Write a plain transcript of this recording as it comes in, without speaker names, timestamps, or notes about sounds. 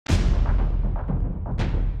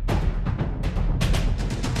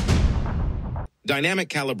Dynamic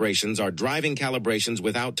calibrations are driving calibrations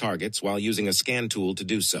without targets while using a scan tool to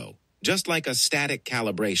do so. Just like a static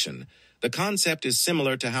calibration, the concept is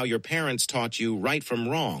similar to how your parents taught you right from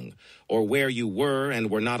wrong, or where you were and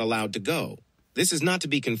were not allowed to go. This is not to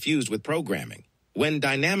be confused with programming. When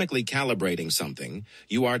dynamically calibrating something,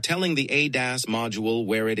 you are telling the ADAS module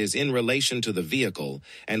where it is in relation to the vehicle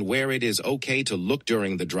and where it is okay to look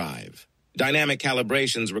during the drive. Dynamic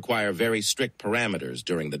calibrations require very strict parameters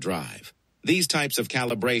during the drive. These types of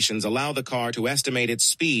calibrations allow the car to estimate its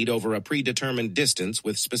speed over a predetermined distance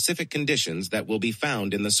with specific conditions that will be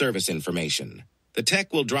found in the service information. The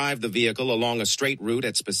tech will drive the vehicle along a straight route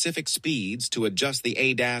at specific speeds to adjust the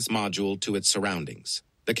ADAS module to its surroundings.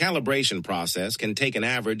 The calibration process can take an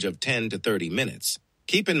average of 10 to 30 minutes.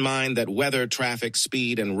 Keep in mind that weather, traffic,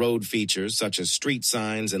 speed, and road features such as street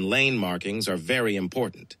signs and lane markings are very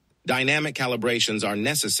important. Dynamic calibrations are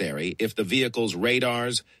necessary if the vehicle's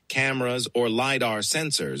radars, cameras, or LiDAR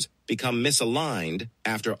sensors become misaligned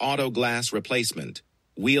after auto glass replacement,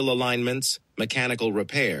 wheel alignments, mechanical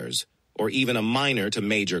repairs, or even a minor to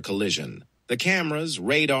major collision. The cameras,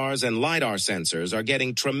 radars, and LiDAR sensors are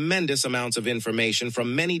getting tremendous amounts of information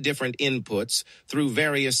from many different inputs through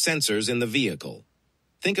various sensors in the vehicle.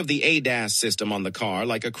 Think of the ADAS system on the car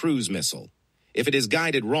like a cruise missile. If it is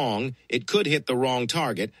guided wrong, it could hit the wrong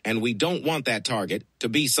target, and we don't want that target to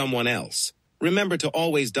be someone else. Remember to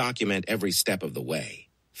always document every step of the way.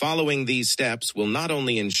 Following these steps will not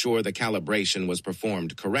only ensure the calibration was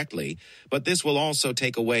performed correctly, but this will also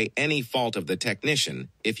take away any fault of the technician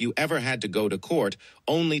if you ever had to go to court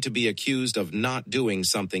only to be accused of not doing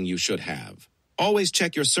something you should have. Always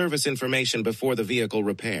check your service information before the vehicle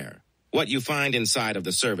repair. What you find inside of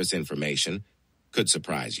the service information could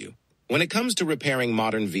surprise you. When it comes to repairing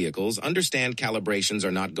modern vehicles, understand calibrations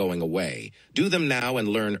are not going away. Do them now and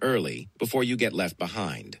learn early before you get left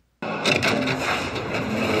behind.